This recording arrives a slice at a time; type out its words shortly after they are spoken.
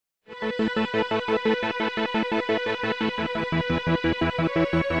Hello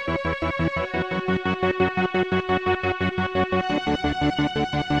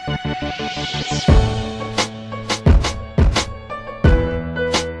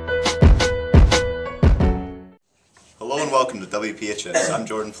and welcome to WPHS. I'm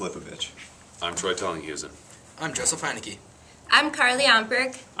Jordan Filipovich. I'm Troy Tellinghusen. I'm Joseph Heineke. I'm Carly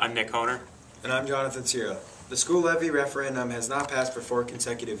Omberg. I'm Nick Honer. And I'm Jonathan Cira. The school levy referendum has not passed for 4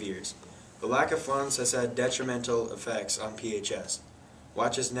 consecutive years. The lack of funds has had detrimental effects on PHS.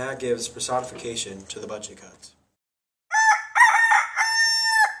 Watch as NAG gives personification to the budget cuts.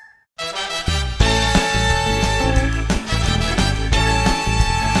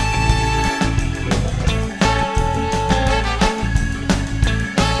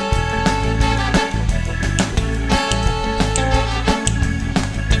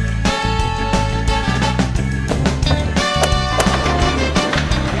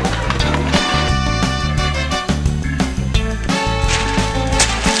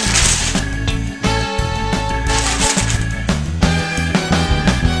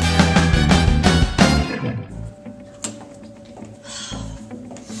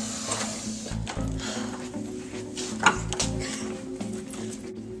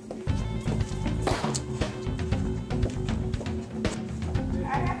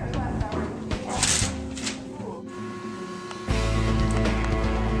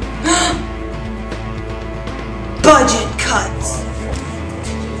 Budget cuts.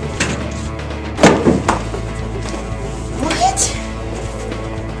 What?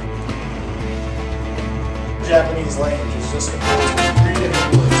 Japanese language is just composed of creative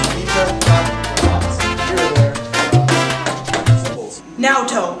English. Here or there. Symbols.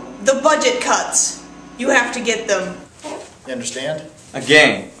 Naoto, the budget cuts. You have to get them. You understand?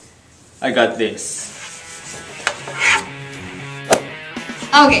 Again, I got this.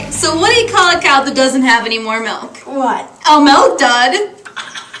 Okay, so what do you call a cow that doesn't have any more milk? What? A milk dud.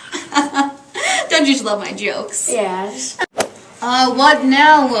 Don't you just love my jokes? Yes. What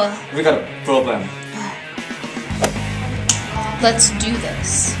now? We got a problem. Let's do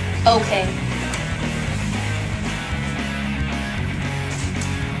this. Okay.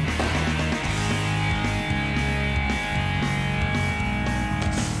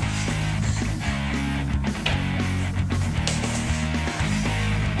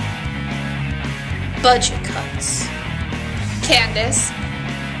 Budget cuts. Candace,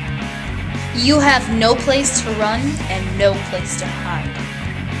 you have no place to run and no place to hide.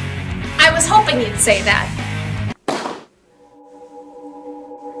 I was hoping you'd say that.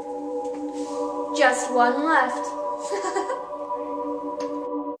 Just one left.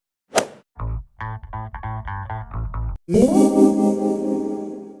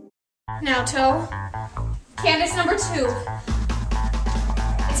 Now, Toe. Candace number 2.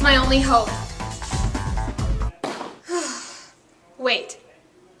 It's my only hope. Wait.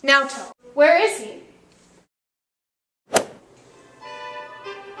 Naoto. Where is he?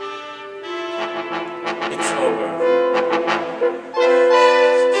 It's over.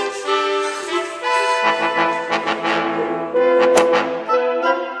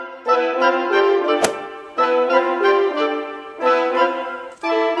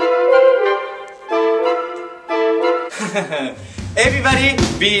 Everybody,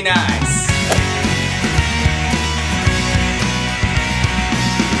 be nice.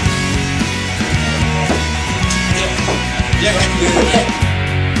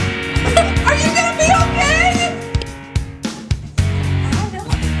 Are you gonna be okay? I don't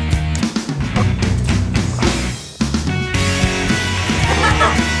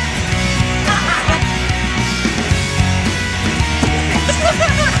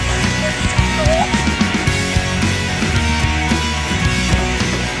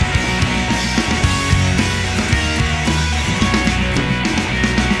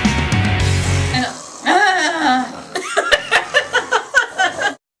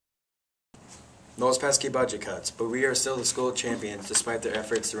Those pesky budget cuts, but we are still the school champions despite their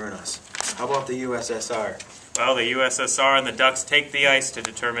efforts to ruin us. How about the USSR? Well, the USSR and the Ducks take the ice to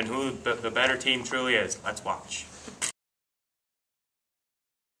determine who the better team truly is. Let's watch.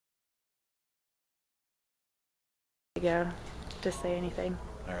 To say anything.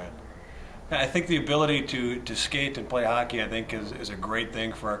 All right. I think the ability to skate and play hockey, I think, is a great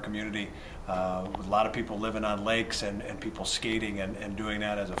thing for our community. With a lot of people living on lakes and people skating and doing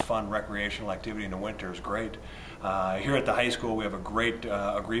that as a fun recreational activity in the winter is great. Here at the high school, we have a great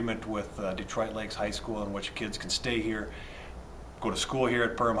agreement with Detroit Lakes High School in which kids can stay here, go to school here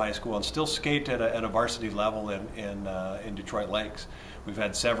at Perham High School, and still skate at a varsity level in Detroit Lakes. We've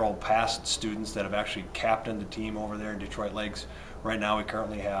had several past students that have actually captained the team over there in Detroit Lakes Right now we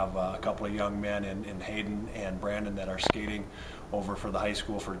currently have a couple of young men in Hayden and Brandon that are skating over for the high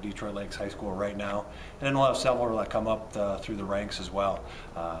school, for Detroit Lakes High School right now. And then we'll have several that come up through the ranks as well.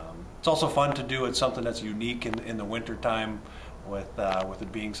 It's also fun to do. It's something that's unique in the winter time with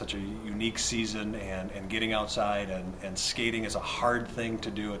it being such a unique season and getting outside and skating is a hard thing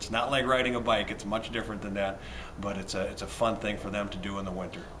to do. It's not like riding a bike. It's much different than that, but it's a fun thing for them to do in the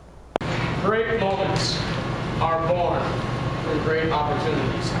winter. Great moments are born from great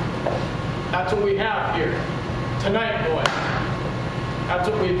opportunities. That's what we have here tonight, boys. That's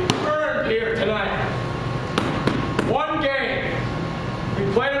what we've earned here tonight. One game.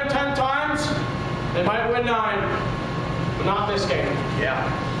 We played them 10 times. They might win 9, but not this game. Yeah.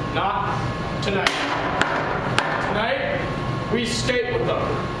 Not tonight. Tonight, we stay with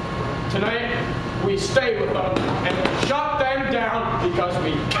them. Tonight, we stay with them and shut them down because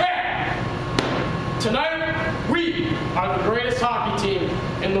we can. Tonight, we are the greatest hockey team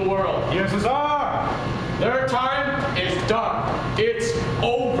in the world. USSR! Their time is done. It's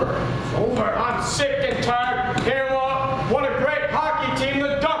over. It's over. I'm sick and tired of hearing what a great hockey team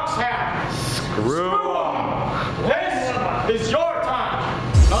the Ducks have. Screw them. This is your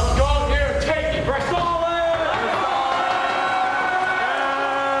time. Let's go out here and take it. Press all in.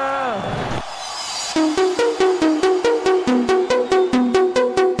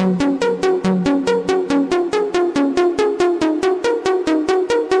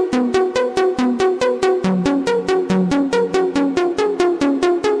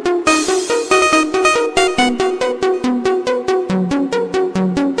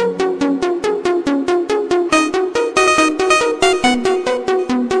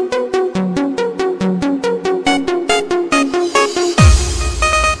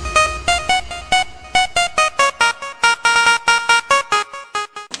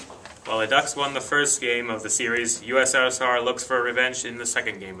 While the Ducks won the first game of the series, USSR looks for revenge in the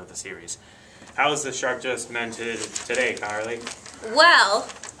second game of the series. How is the Shark-Just-Men today, Carly? Well,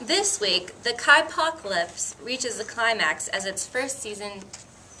 this week, the Kaipocalypse reaches the climax as its season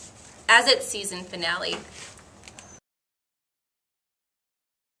finale.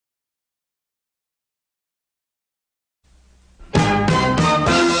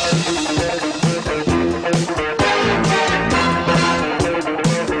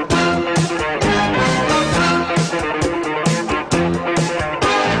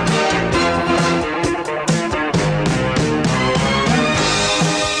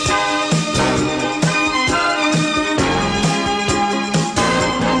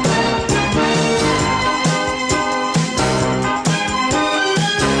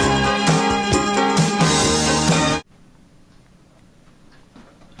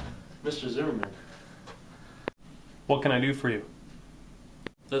 Mr. Zimmerman. What can I do for you?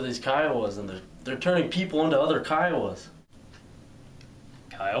 There are these Kiowas, and they're turning people into other Kiowas.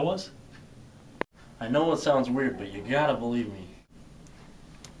 Kiowas? I know it sounds weird, but you gotta believe me.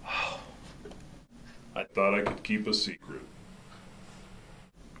 I thought I could keep a secret.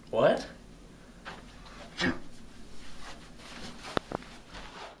 What?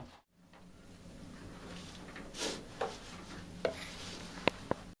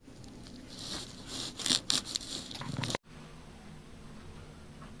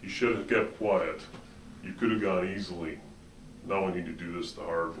 You should have kept quiet. You could have gone easily. Now we need to do this the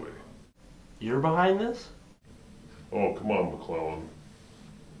hard way. You're behind this? Oh, come on, McClellan.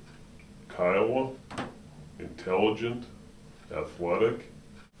 Kiowa? Intelligent? Athletic?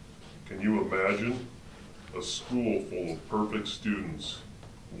 Can you imagine? A school full of perfect students.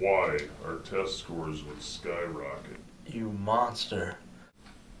 Why our test scores would skyrocket. You monster.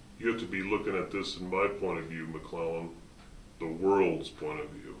 You have to be looking at this in my point of view, McClellan. The world's point of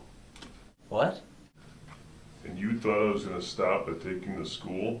view. What? And you thought I was going to stop at taking the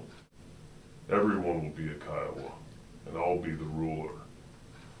school? Everyone will be a Kiowa, and I'll be the ruler.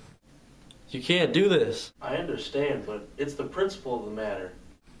 You can't do this. I understand, but it's the principle of the matter.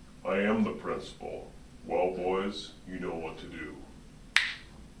 I am the principal. Well, boys, you know what to do.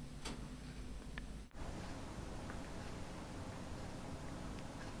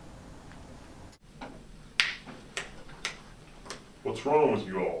 What's wrong with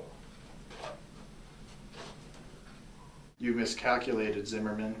you all? You miscalculated,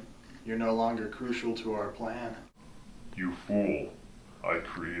 Zimmerman. You're no longer crucial to our plan. You fool. I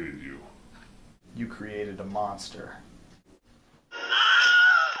created you. You created a monster.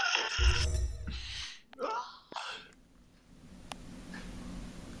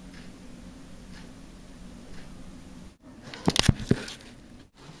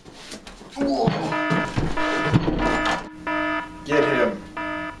 Get him.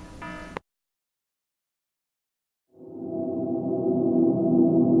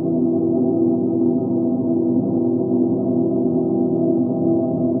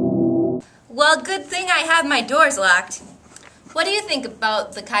 Well, good thing I have my doors locked. What do you think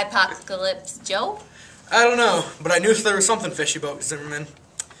about the Kai-pocalypse, Joe? I don't know, but I knew there was something fishy about Zimmerman.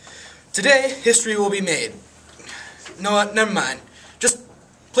 Today, history will be made. No, never mind. Just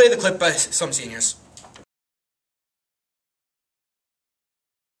play the clip by some seniors.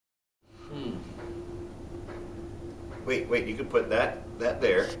 Wait, you could put that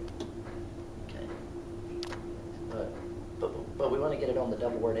there. Okay. But we want to get it on the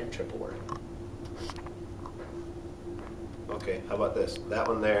double word and triple word. Okay, how about this? That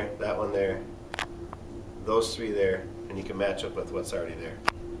one there, those three there, and you can match up with what's already there.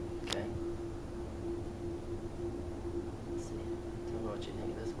 Okay. Let's see. Tell me what you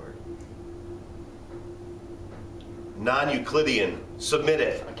think of this word. Non-Euclidean. Submit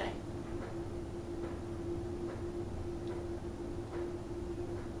it. Okay.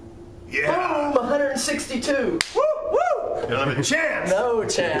 Yeah. Boom! 162. Woo! Woo! You don't have a chance. No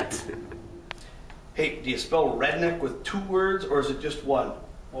chance. Hey, do you spell redneck with 2 words, or is it just one?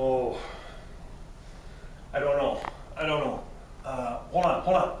 Oh, I don't know. Hold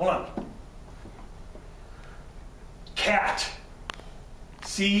on. Cat.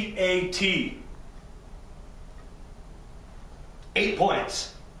 C-A-T. 8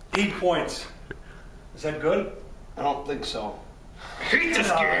 points. 8 points. Is that good? I don't think so. I hate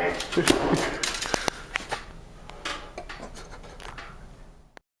this game.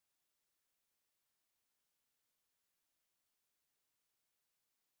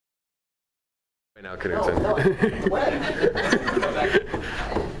 Right now, Kennington.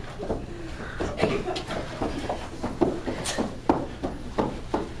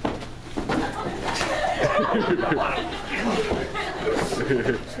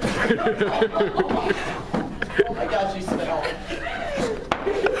 I got you some help.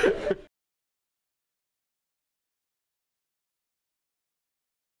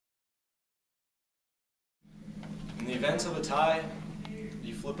 In the event of a tie,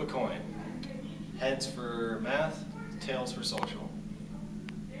 you flip a coin. Heads for math, tails for social.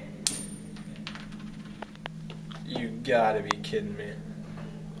 You gotta be kidding me.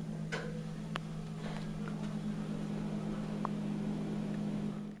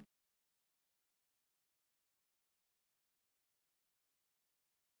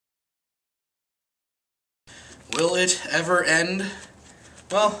 Will it ever end?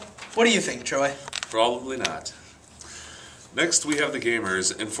 Well, what do you think, Troy? Probably not. Next, we have the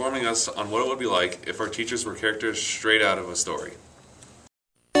gamers informing us on what it would be like if our teachers were characters straight out of a story.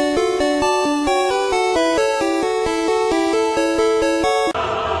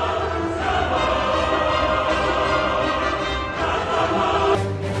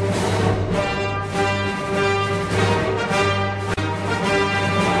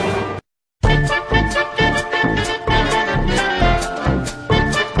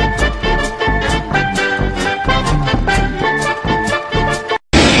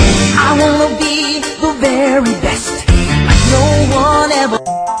 I wanna be the very best, like no one ever.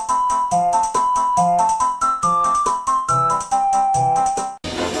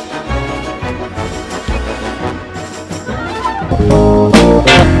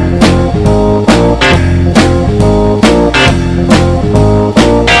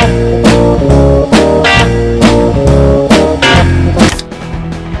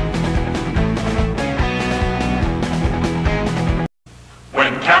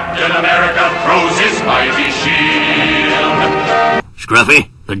 When Captain America throws his mighty shield. Scruffy,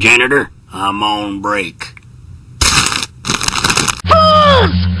 the janitor, I'm on break.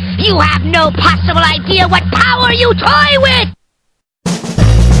 Fools! You have no possible idea what power you toy with!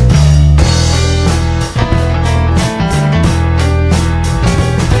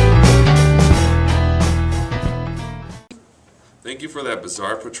 Thank you for that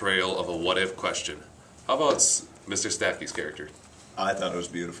bizarre portrayal of a what-if question. How about Mr. Staffy's character? I thought it was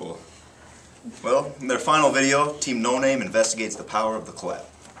beautiful. Well, in their final video, Team No Name investigates the power of the clap.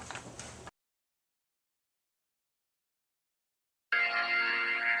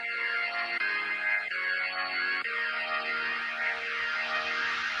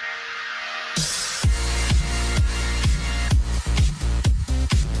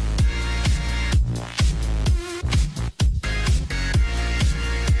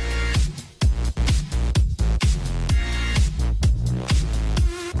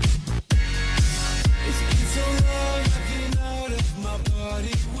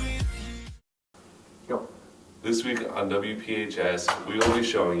 This week on WPHS, we will be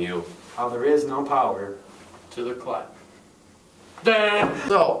showing you How there is no power To the clap.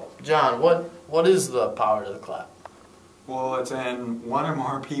 So, John, what is the power to the clap? Well, it's when one or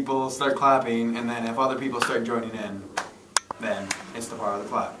more people start clapping, and then if other people start joining in, then it's the power of the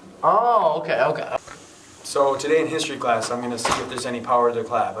clap. Oh, okay. So today in history class, I'm going to see if there's any power to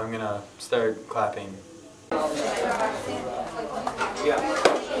clap. I'm going to start clapping.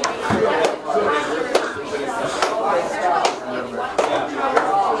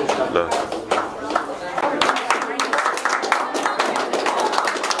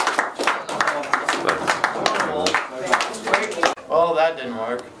 Well, that didn't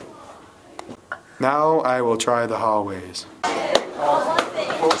work. Now I will try the hallways.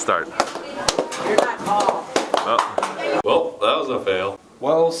 Start. Oh. Well, that was a fail.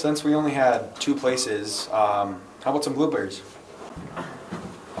 Well, since we only had 2 places, how about some blueberries?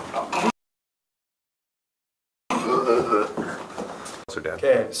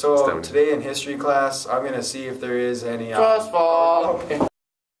 Okay, so today in history class, I'm going to see if there is any... Just fall. Okay.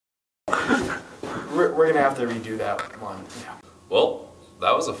 We're going to have to redo that one. Yeah. Well,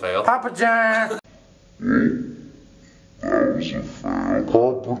 that was a fail. Papa John.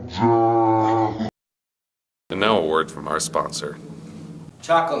 And now a word from our sponsor.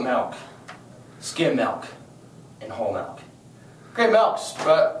 Chocolate milk, skim milk, and whole milk. Great milks,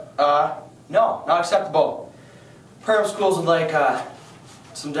 but no, not acceptable. Prairie schools would like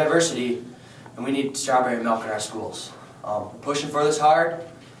some diversity, and we need strawberry milk in our schools. We're pushing for this hard.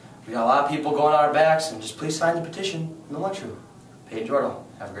 We got a lot of people going on our backs, and just please sign the petition in the lunchroom. Peyton Jordan,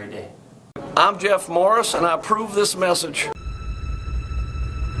 have a great day. I'm Jeff Morris, and I approve this message.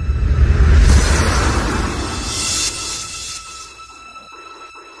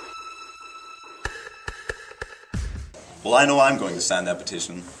 Well, I know I'm going to sign that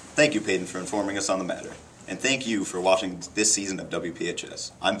petition. Thank you, Peyton, for informing us on the matter. And thank you for watching this season of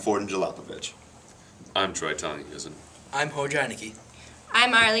WPHS. I'm Forden Jalapovich. I'm Troy Tonyhusen. I'm Ho Janicki.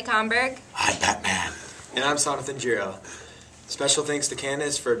 I'm Marley Comberg. I'm Batman. And I'm Jonathan Giro. Special thanks to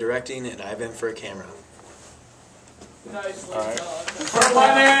Candace for directing and Ivan for a camera. Nice. All right. For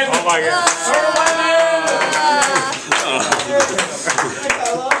women! Oh my God.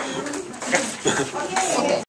 For women!